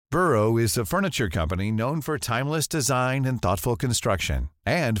Burrow is a furniture company known for timeless design and thoughtful construction,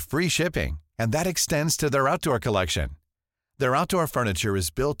 and free shipping, and that extends to their outdoor collection. Their outdoor furniture is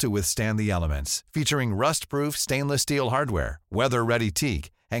built to withstand the elements, featuring rust-proof stainless steel hardware, weather-ready teak,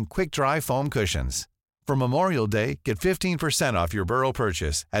 and quick-dry foam cushions. For Memorial Day, get 15% off your Burrow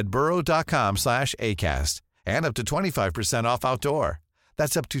purchase at burrow.com/ACAST and up to 25% off outdoor.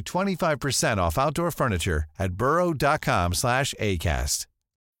 That's up to 25% off outdoor furniture at burrow.com/ACAST.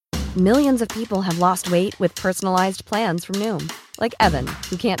 Millions of people have lost weight with personalized plans from Noom. Like Evan,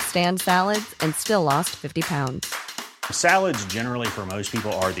 who can't stand salads and still lost 50 pounds. Salads generally for most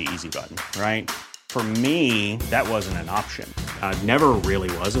people are the easy button, right? For me, that wasn't an option. I never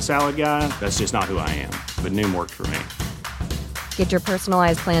really was a salad guy. That's just not who I am. But Noom worked for me. Get your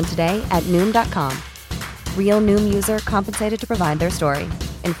personalized plan today at Noom.com. Real Noom user compensated to provide their story.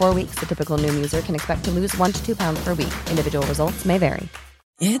 In 4 weeks, the typical Noom user can expect to lose 1 to 2 pounds per week. Individual results may vary.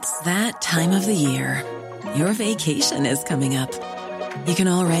 It's that time of the year. Your vacation is coming up. You can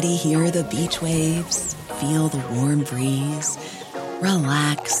already hear the beach waves, feel the warm breeze,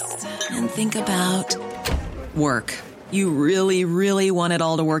 relax, and think about work. You really, really want it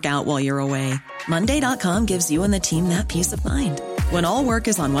all to work out while you're away. Monday.com gives you and the team that peace of mind. When all work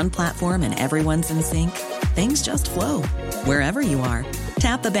is on one platform and everyone's in sync, things just flow. Wherever you are,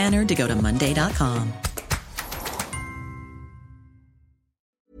 tap the banner to go to Monday.com.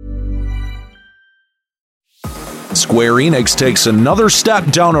 Square Enix takes another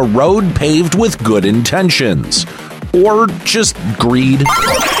step down a road paved with good intentions. Or just greed.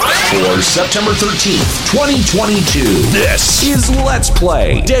 For September 13th, 2022, this is Let's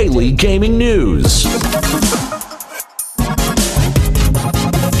Play Daily Gaming News.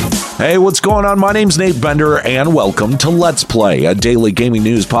 Hey, what's going on? My name's Nate Bender, and welcome to Let's Play, a daily gaming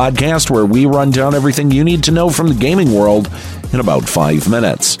news podcast where we run down everything you need to know from the gaming world in about 5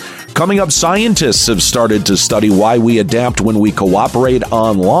 minutes. Coming up, scientists have started to study why we adapt when we cooperate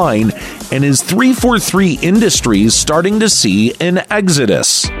online, and is 343 Industries starting to see an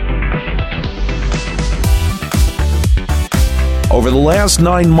exodus? Over the last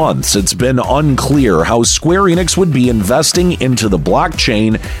 9 months, it's been unclear how Square Enix would be investing into the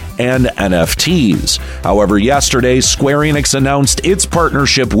blockchain and NFTs. However, yesterday, Square Enix announced its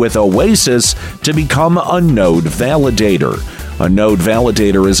partnership with Oasis to become a node validator. A node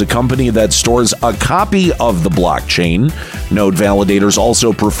validator is a company that stores a copy of the blockchain. Node validators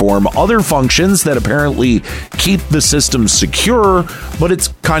also perform other functions that apparently keep the system secure, but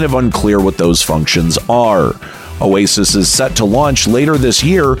it's kind of unclear what those functions are. Oasis is set to launch later this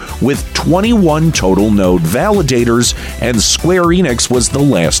year with 21 total node validators, and Square Enix was the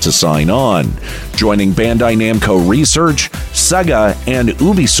last to sign on, joining Bandai Namco Research, Sega, and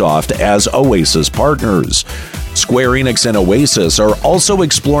Ubisoft as Oasis partners. Square Enix and Oasis are also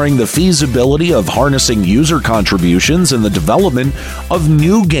exploring the feasibility of harnessing user contributions in the development of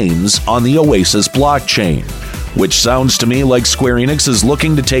new games on the Oasis blockchain, which sounds to me like Square Enix is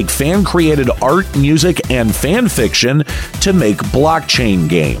looking to take fan-created art, music, and fan fiction to make blockchain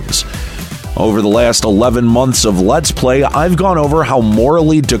games. Over the last 11 months of Let's Play, I've gone over how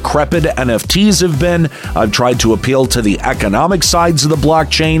morally decrepit NFTs have been. I've tried to appeal to the economic sides of the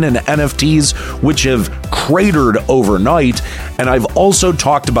blockchain and NFTs, which have cratered overnight. And I've also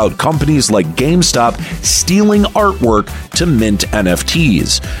talked about companies like GameStop stealing artwork to mint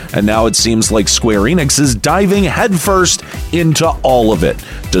NFTs. And now it seems like Square Enix is diving headfirst into all of it,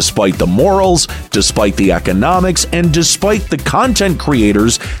 despite the morals, despite the economics, and despite the content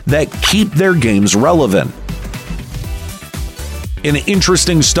creators that keep their games relevant. An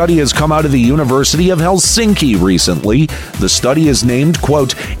interesting study has come out of the University of Helsinki recently. The study is named,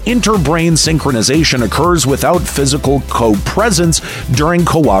 quote, "Interbrain synchronization occurs without physical co-presence during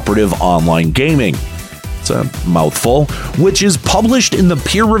cooperative online gaming." It's a mouthful, which is published in the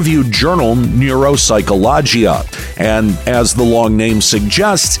peer-reviewed journal Neuropsychologia. And as the long name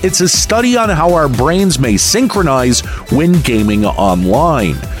suggests, it's a study on how our brains may synchronize when gaming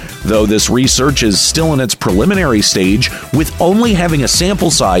online. Though this research is still in its preliminary stage, with only having a sample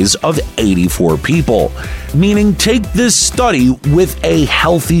size of 84 people, meaning take this study with a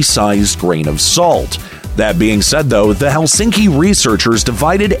healthy-sized grain of salt. That being said, though, the Helsinki researchers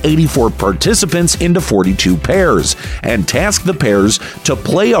divided 84 participants into 42 pairs and tasked the pairs to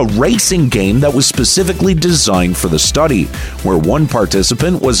play a racing game that was specifically designed for the study, where one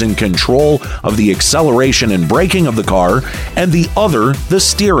participant was in control of the acceleration and braking of the car and the other the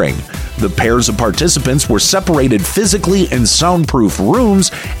steering. The pairs of participants were separated physically in soundproof rooms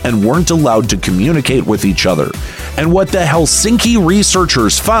and weren't allowed to communicate with each other. And what the Helsinki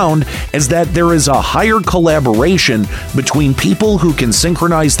researchers found is that there is a higher collaboration between people who can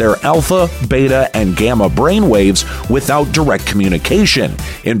synchronize their alpha, beta, and gamma brainwaves without direct communication,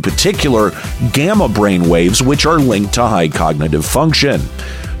 in particular, gamma brainwaves, which are linked to high cognitive function.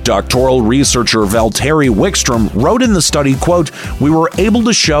 Doctoral researcher Valtteri Wikström wrote in the study, quote, "We were able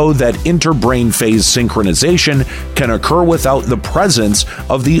to show that interbrain phase synchronization can occur without the presence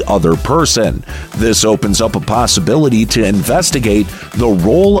of the other person. This opens up a possibility to investigate the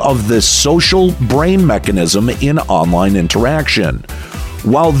role of this social brain mechanism in online interaction."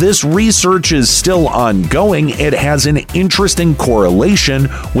 While this research is still ongoing, it has an interesting correlation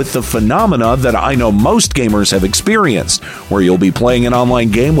with the phenomena that I know most gamers have experienced, where you'll be playing an online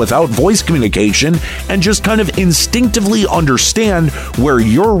game without voice communication and just kind of instinctively understand where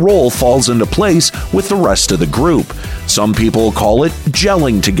your role falls into place with the rest of the group. Some people call it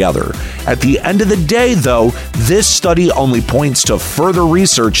gelling together. At the end of the day, though, this study only points to further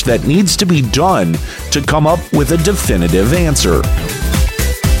research that needs to be done to come up with a definitive answer.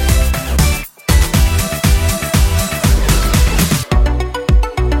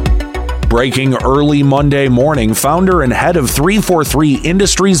 Breaking early Monday morning, founder and head of 343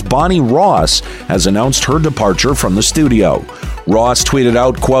 Industries Bonnie Ross has announced her departure from the studio. Ross tweeted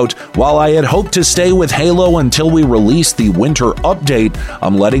out, quote, "While I had hoped to stay with Halo until we release the winter update,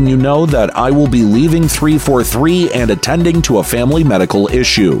 I'm letting you know that I will be leaving 343 and attending to a family medical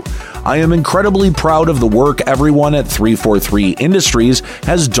issue. I am incredibly proud of the work everyone at 343 Industries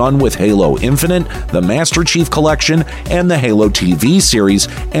has done with Halo Infinite, the Master Chief Collection, and the Halo TV series,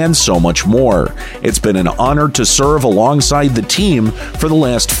 and so much more. It's been an honor to serve alongside the team for the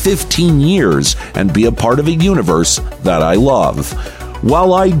last 15 years and be a part of a universe that I love."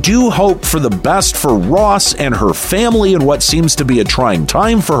 While I do hope for the best for Ross and her family in what seems to be a trying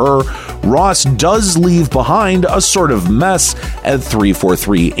time for her, Ross does leave behind a sort of mess at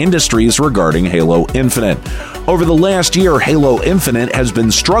 343 Industries regarding Halo Infinite. Over the last year, Halo Infinite has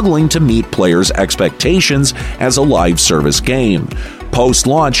been struggling to meet players' expectations as a live service game.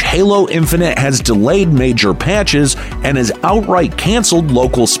 Post-launch, Halo Infinite has delayed major patches and has outright canceled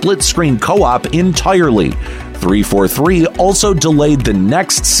local split-screen co-op entirely. 343 also delayed the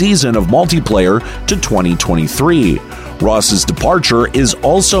next season of multiplayer to 2023. Ross's departure is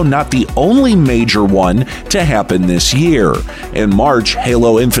also not the only major one to happen this year. In March,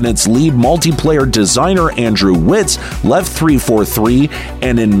 Halo Infinite's lead multiplayer designer Andrew Witz left 343,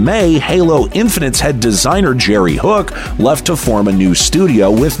 and in May, Halo Infinite's head designer Jerry Hook left to form a new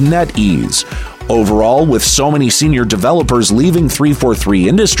studio with NetEase. Overall, with so many senior developers leaving 343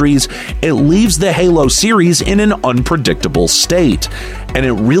 Industries, it leaves the Halo series in an unpredictable state. And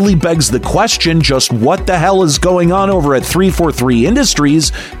it really begs the question, just what the hell is going on over at 343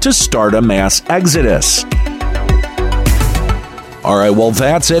 Industries to start a mass exodus? All right, well,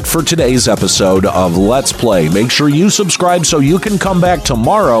 that's it for today's episode of Let's Play. Make sure you subscribe so you can come back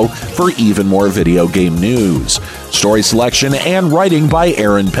tomorrow for even more video game news. Story selection and writing by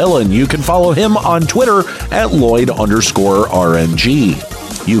Aaron Pillen. You can follow him on Twitter at Lloyd_RNG.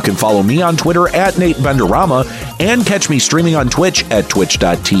 You can follow me on Twitter at Nate Benderama and catch me streaming on Twitch at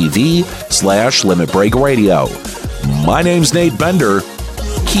twitch.tv/Limit Break Radio. My name's Nate Bender.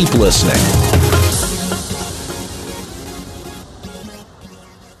 Keep listening.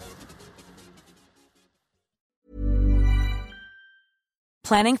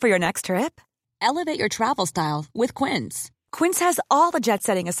 Planning for your next trip? Elevate your travel style with Quince. Quince has all the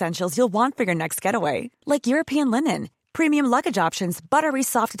jet-setting essentials you'll want for your next getaway, like European linen, premium luggage options, buttery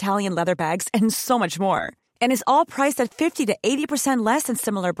soft Italian leather bags, and so much more. And is all priced at 50 to 80% less than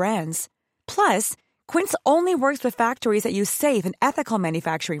similar brands. Plus, Quince only works with factories that use safe and ethical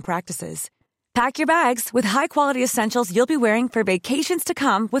manufacturing practices. Pack your bags with high-quality essentials you'll be wearing for vacations to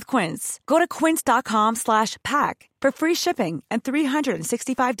come with Quince. Go to quince.com/pack for free shipping and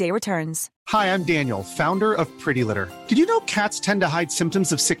 365-day returns. Hi, I'm Daniel, founder of Pretty Litter. Did you know cats tend to hide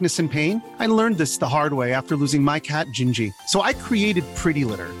symptoms of sickness and pain? I learned this the hard way after losing my cat, Gingy. So I created Pretty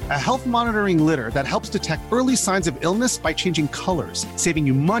Litter, a health monitoring litter that helps detect early signs of illness by changing colors, saving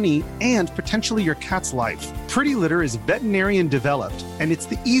you money and potentially your cat's life. Pretty Litter is veterinarian developed, and it's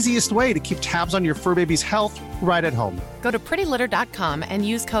the easiest way to keep tabs on your fur baby's health right at home. Go to prettylitter.com and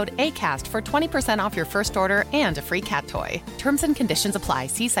use code ACAST for 20% off your first order and a free cat toy. Terms and conditions apply.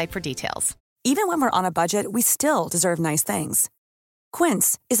 See site for details. Even when we're on a budget, we still deserve nice things.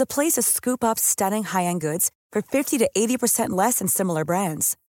 Quince is a place to scoop up stunning high-end goods for 50 to 80% less than similar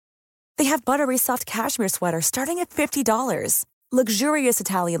brands. They have buttery soft cashmere sweaters starting at $50, luxurious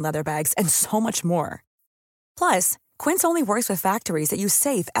Italian leather bags, and so much more. Plus, Quince only works with factories that use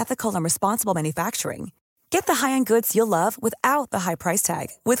safe, ethical, and responsible manufacturing. Get the high-end goods you'll love without the high price tag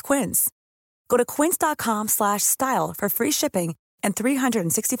with Quince. Go to quince.com/style for free shipping and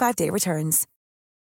 365-day returns.